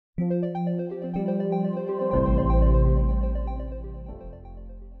Welcome.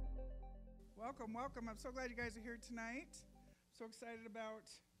 I'm so glad you guys are here tonight. So excited about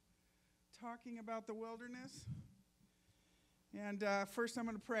talking about the wilderness. And first I'm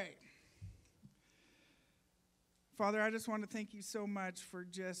going to pray. Father, I just want to thank you so much for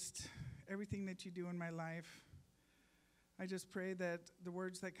just everything that you do in my life. I just pray that the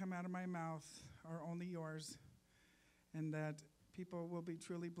words that come out of my mouth are only yours, and that people will be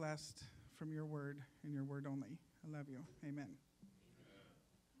truly blessed from your word and your word only. I love you. Amen.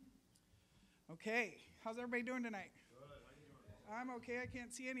 Okay, how's everybody doing tonight? Good. How you doing? I'm okay. I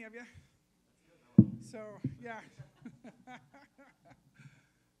can't see any of you. So, yeah.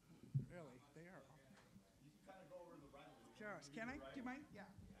 Really, they are. You can kind of go over to the right. Josh, can I? Do you mind? Yeah.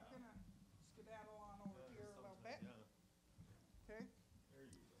 I'm going to skedaddle on over here a little bit. Okay. There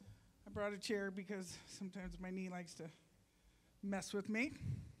you go. I brought a chair because sometimes my knee likes to mess with me.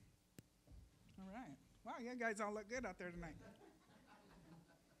 All right. Wow, you guys all look good out there tonight.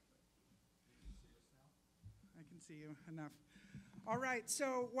 I can see you enough. All right,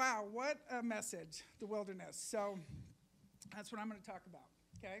 so wow, what a message, the wilderness. So that's what I'm going to talk about,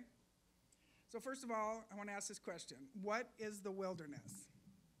 okay? So first of all, I want to ask this question. What is the wilderness?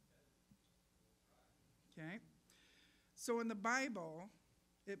 Okay? So in the Bible,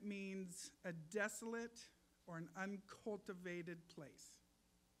 it means a desolate or an uncultivated place,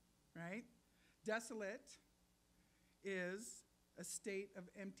 right? Desolate is a state of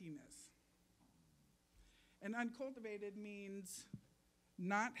emptiness. And uncultivated means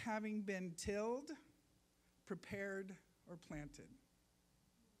not having been tilled, prepared, or planted.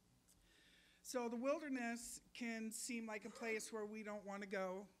 So the wilderness can seem like a place where we don't want to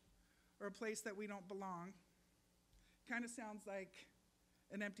go, or a place that we don't belong. Kind of sounds like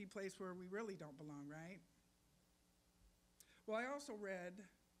an empty place where we really don't belong, right? Well, I also read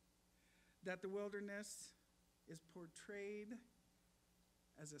that the wilderness is portrayed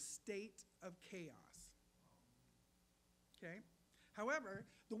as a state of chaos. Okay? However,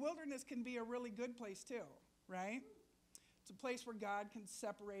 the wilderness can be a really good place too, right? It's a place where God can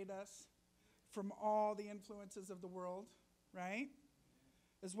separate us from all the influences of the world, right?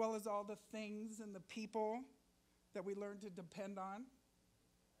 As well as all the things and the people that we learn to depend on,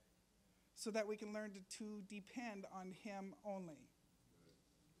 so that we can learn to depend on Him only.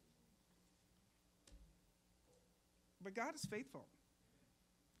 But God is faithful.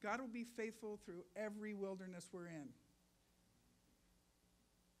 God will be faithful through every wilderness we're in.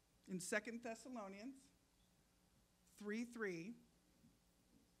 In 2 Thessalonians 3:3,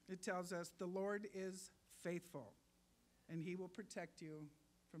 it tells us, the Lord is faithful, and He will protect you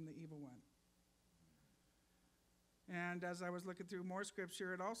from the evil one. And as I was looking through more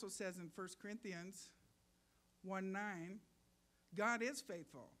scripture, it also says in 1 Corinthians 1:9, God is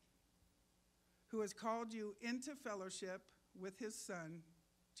faithful, who has called you into fellowship with His Son,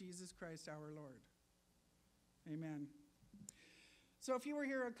 Jesus Christ our Lord. Amen. So if you were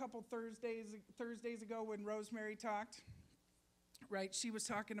here a couple Thursdays ago when Rosemary talked, right, she was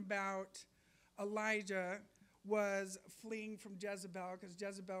talking about Elijah was fleeing from Jezebel because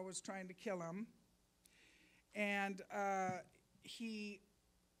Jezebel was trying to kill him. And he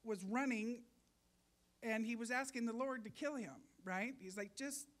was running, and he was asking the Lord to kill him, right? He's like,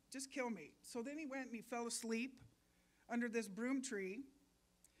 just kill me. So then he went and he fell asleep under this broom tree.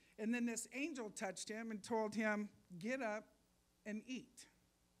 And then this angel touched him and told him, get up and eat.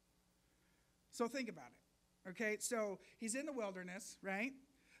 So think about it, okay? So he's in the wilderness, right?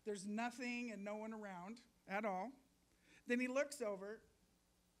 There's nothing and no one around at all. Then he looks over,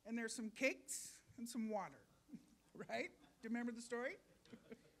 and there's some cakes and some water, right? Do you remember the story?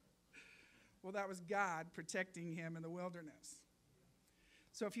 Well, that was God protecting him in the wilderness.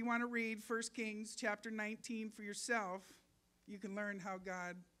 So if you want to read 1 Kings chapter 19 for yourself, you can learn how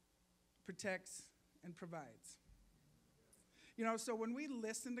God protects and provides. You know, so when we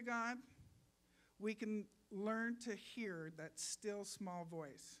listen to God, we can learn to hear that still small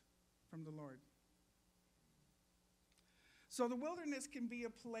voice from the Lord. So the wilderness can be a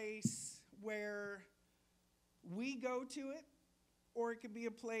place where we go to it, or it can be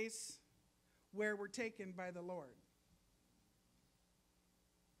a place where we're taken by the Lord.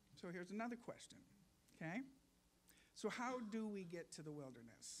 So here's another question, okay? So how do we get to the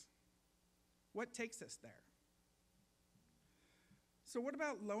wilderness? What takes us there? So what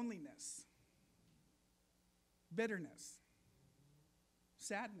about loneliness, bitterness,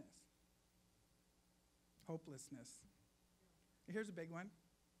 sadness, hopelessness? Here's a big one.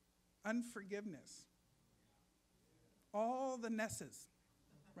 Unforgiveness. All the nesses,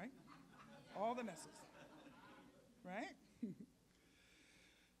 right? All the nesses, right?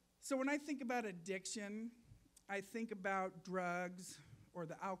 So when I think about addiction, I think about drugs or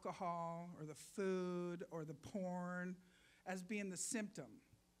the alcohol or the food or the porn as being the symptom.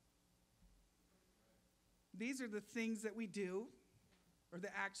 These are the things that we do or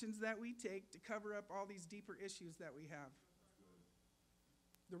the actions that we take to cover up all these deeper issues that we have.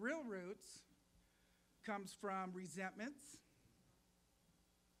 The real roots comes from resentments,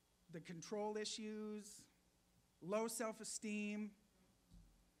 the control issues, low self-esteem,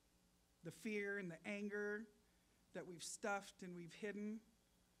 the fear and the anger that we've stuffed and we've hidden,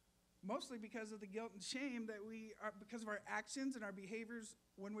 mostly because of the guilt and shame that we are, because of our actions and our behaviors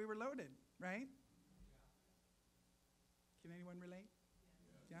when we were loaded, right? Can anyone relate?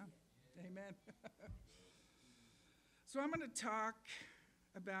 Yeah? Amen. So I'm going to talk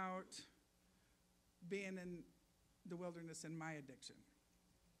about being in the wilderness and my addiction.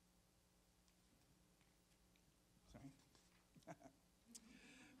 Sorry.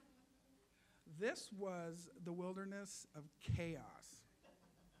 This was the wilderness of chaos.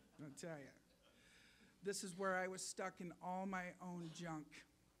 I'll tell you. This is where I was stuck in all my own junk.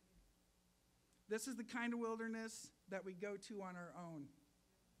 This is the kind of wilderness that we go to on our own.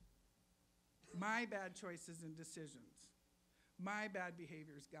 My bad choices and decisions. My bad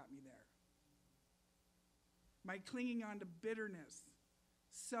behaviors got me there. My clinging on to bitterness,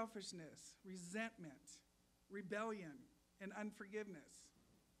 selfishness, resentment, rebellion, and unforgiveness.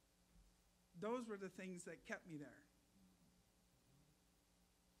 Those were the things that kept me there.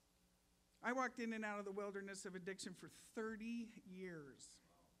 I walked in and out of the wilderness of addiction for 30 years.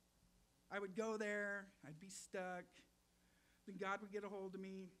 I would go there, I'd be stuck, then God would get a hold of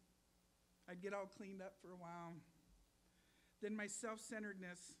me. I'd get all cleaned up for a while. Then my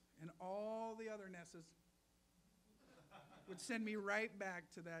self-centeredness and all the othernesses would send me right back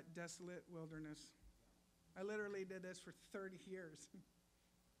to that desolate wilderness. I literally did this for 30 years.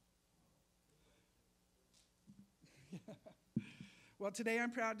 Well, today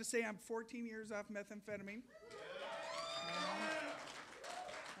I'm proud to say I'm 14 years off methamphetamine.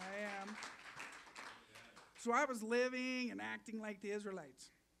 I am. So I was living and acting like the Israelites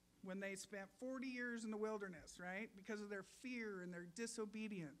when they spent 40 years in the wilderness, right? Because of their fear and their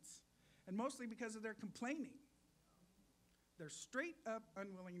disobedience, and mostly because of their complaining. Their straight up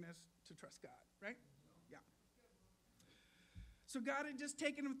unwillingness to trust God, right? Yeah. So God had just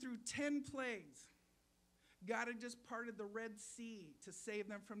taken them through 10 plagues. God had just parted the Red Sea to save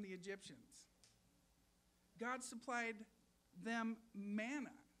them from the Egyptians. God supplied them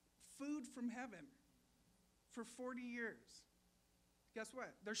manna, food from heaven, for 40 years. Guess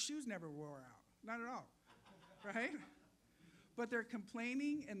what? Their shoes never wore out. Not at all. Right? But their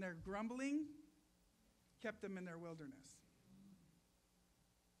complaining and their grumbling kept them in their wilderness.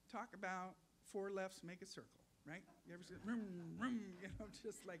 Talk about 4 lefts make a circle, right? You ever see it? Vroom, vroom,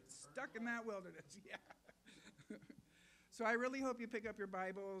 just like stuck in that wilderness. Yeah. So I really hope you pick up your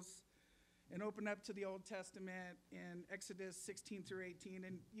Bibles and open up to the Old Testament in Exodus 16 through 18,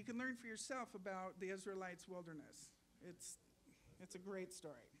 and you can learn for yourself about the Israelites' wilderness. It's a great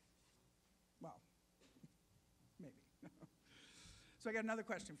story. Well, maybe. So I got another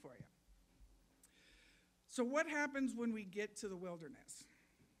question for you. So what happens when we get to the wilderness?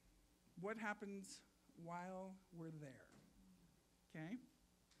 What happens while we're there? Okay?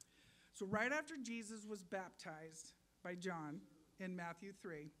 So right after Jesus was baptized by John in Matthew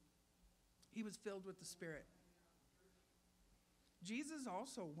 3, he was filled with the Spirit. Jesus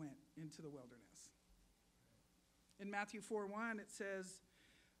also went into the wilderness. In Matthew 4:1, it says,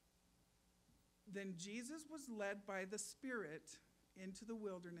 "Then Jesus was led by the Spirit into the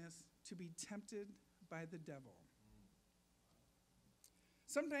wilderness to be tempted by the devil."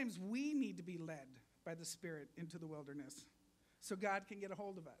 Sometimes we need to be led by the Spirit into the wilderness so God can get a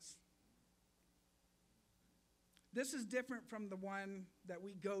hold of us. This is different from the one that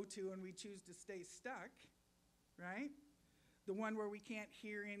we go to and we choose to stay stuck, right? The one where we can't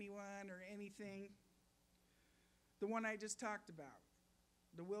hear anyone or anything. The one I just talked about.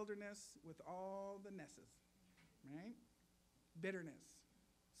 The wilderness with all the nesses, right? Bitterness,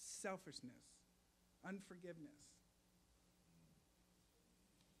 selfishness, unforgiveness.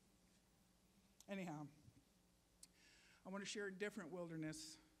 Anyhow, I want to share a different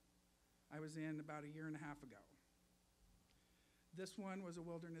wilderness I was in about 1.5 years ago. This one was a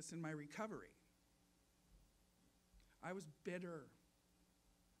wilderness in my recovery. I was bitter.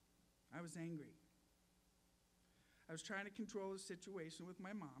 I was angry. I was trying to control the situation with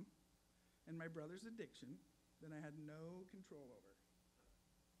my mom and my brother's addiction that I had no control over.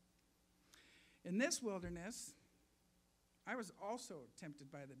 In this wilderness, I was also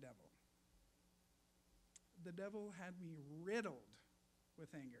tempted by the devil. The devil had me riddled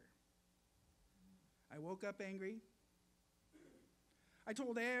with anger. I woke up angry. I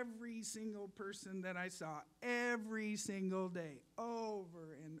told every single person that I saw every single day,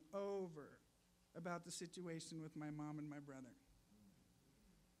 over and over, about the situation with my mom and my brother.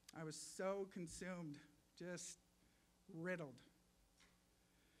 I was so consumed, just riddled.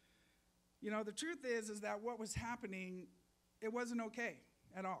 You know, the truth is that what was happening, it wasn't okay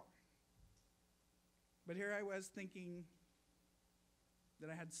at all. But here I was thinking that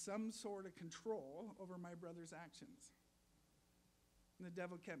I had some sort of control over my brother's actions. And the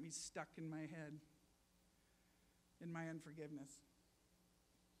devil kept me stuck in my head, in my unforgiveness.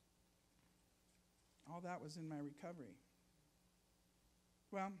 All that was in my recovery.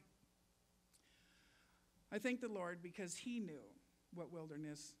 Well, I thank the Lord because he knew what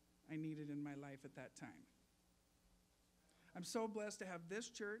wilderness I needed in my life at that time. I'm so blessed to have this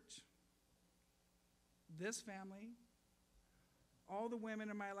church, this family, all the women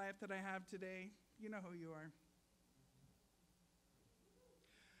in my life that I have today. You know who you are.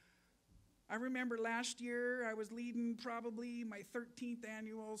 I remember last year I was leading probably my 13th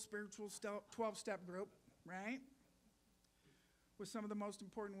annual spiritual 12-step group, right? With some of the most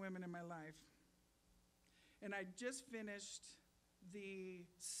important women in my life. And I just finished the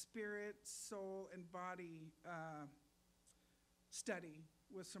spirit, soul, and body study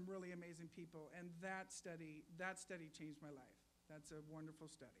with some really amazing people. And that study changed my life. That's a wonderful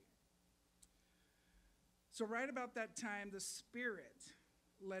study. So right about that time, the Spirit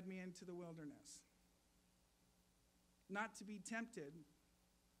led me into the wilderness. Not to be tempted,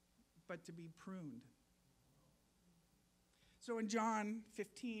 but to be pruned. So in John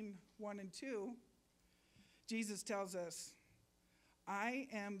 15, 1 and 2, Jesus tells us, I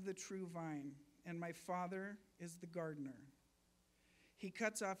am the true vine, and my Father is the gardener. He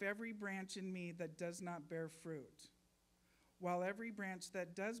cuts off every branch in me that does not bear fruit, while every branch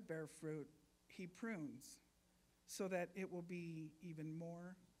that does bear fruit, he prunes, so that it will be even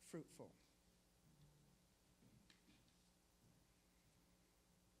more fruitful.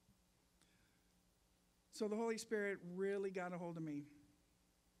 So the Holy Spirit really got a hold of me.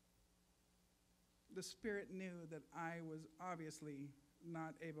 The Spirit knew that I was obviously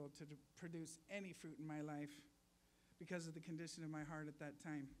not able to produce any fruit in my life because of the condition of my heart at that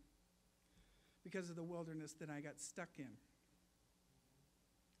time, because of the wilderness that I got stuck in.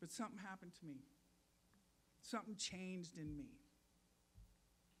 But something happened to me. Something changed in me.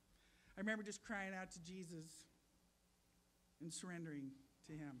 I remember just crying out to Jesus and surrendering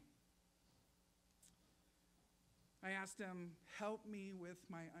to him. I asked him, help me with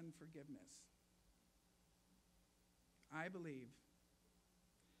my unforgiveness. I believe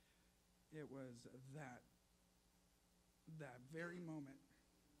it was that very moment.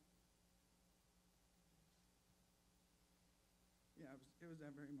 Yeah, it was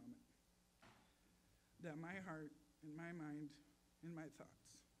that very moment that my heart and my mind and my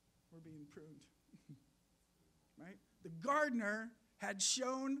thoughts were being pruned. Right? The gardener had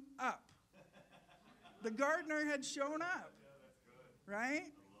shown up. The gardener had shown up. Yeah, that's good. Right?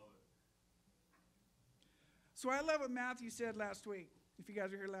 I love it. So I love what Matthew said last week, if you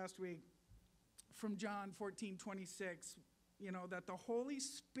guys were here last week, from John 14:26, that the Holy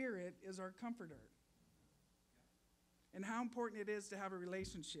Spirit is our comforter. And how important it is to have a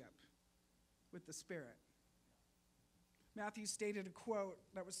relationship with the Spirit. Matthew stated a quote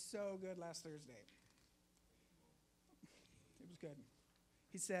that was so good last Thursday. It was good.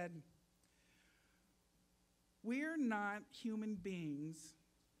 He said, we're not human beings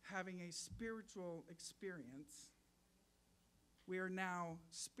having a spiritual experience. We are now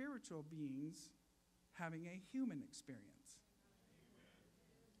spiritual beings having a human experience.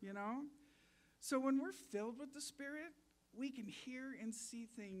 So when we're filled with the Spirit, we can hear and see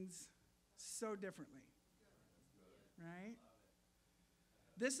things so differently. Right?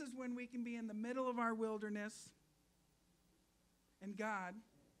 This is when we can be in the middle of our wilderness, and God,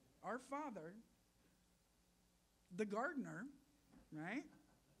 our Father, the gardener, right?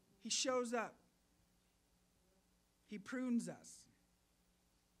 He shows up. He prunes us.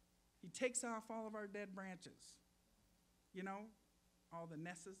 He takes off all of our dead branches. All the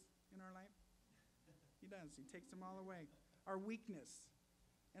nesses in our life. He does. He takes them all away. Our weakness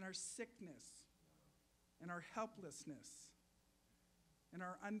and our sickness and our helplessness and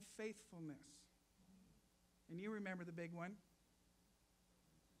our unfaithfulness. And you remember the big one?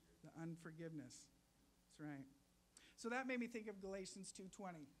 The unforgiveness. That's right. So that made me think of Galatians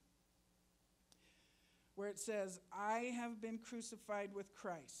 2:20, where it says, I have been crucified with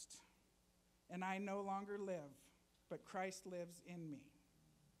Christ, and I no longer live, but Christ lives in me.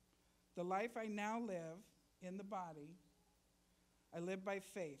 The life I now live in the body, I live by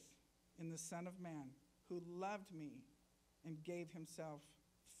faith in the Son of Man, who loved me and gave himself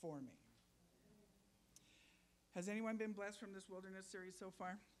for me. Has anyone been blessed from this wilderness series so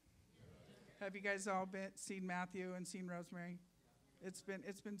far? Have you guys all seen Matthew and seen Rosemary? It's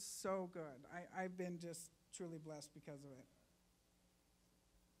been so good. I've been just truly blessed because of it.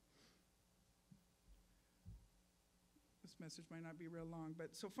 This message might not be real long,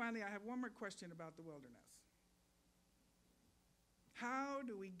 but so finally I have one more question about the wilderness. How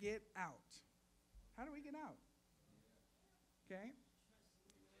do we get out? How do we get out? Okay?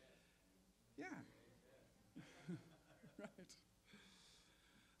 Yeah. Right.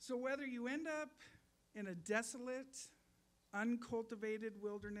 So whether you end up in a desolate, uncultivated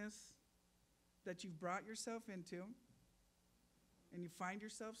wilderness that you've brought yourself into and you find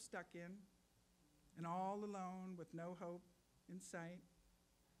yourself stuck in and all alone with no hope in sight,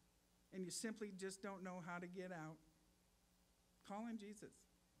 and you simply just don't know how to get out, call on Jesus.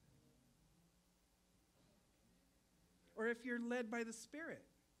 Or if you're led by the Spirit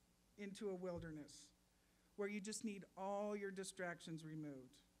into a wilderness where you just need all your distractions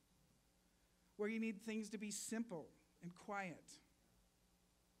removed, where you need things to be simple and quiet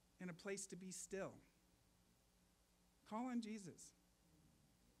and a place to be still, call on Jesus.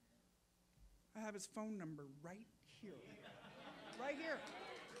 I have his phone number right here. Right here.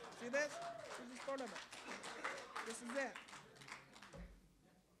 See this? This is his phone number. This is it.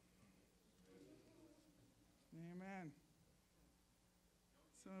 Amen.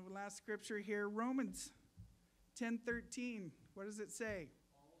 So the last scripture here, Romans 10:13. What does it say?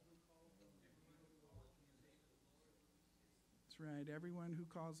 That's right. Everyone who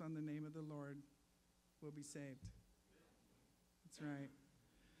calls on the name of the Lord will be saved. That's right.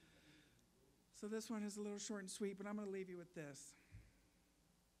 So this one is a little short and sweet, but I'm going to leave you with this.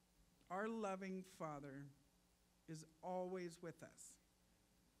 Our loving Father is always with us,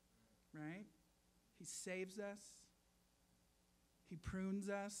 right? He saves us. He prunes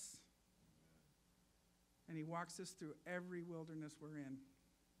us. And he walks us through every wilderness we're in.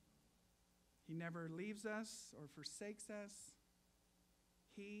 He never leaves us or forsakes us.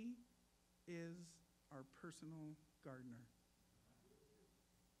 He is our personal gardener.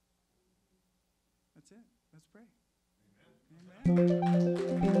 That's it. Let's pray.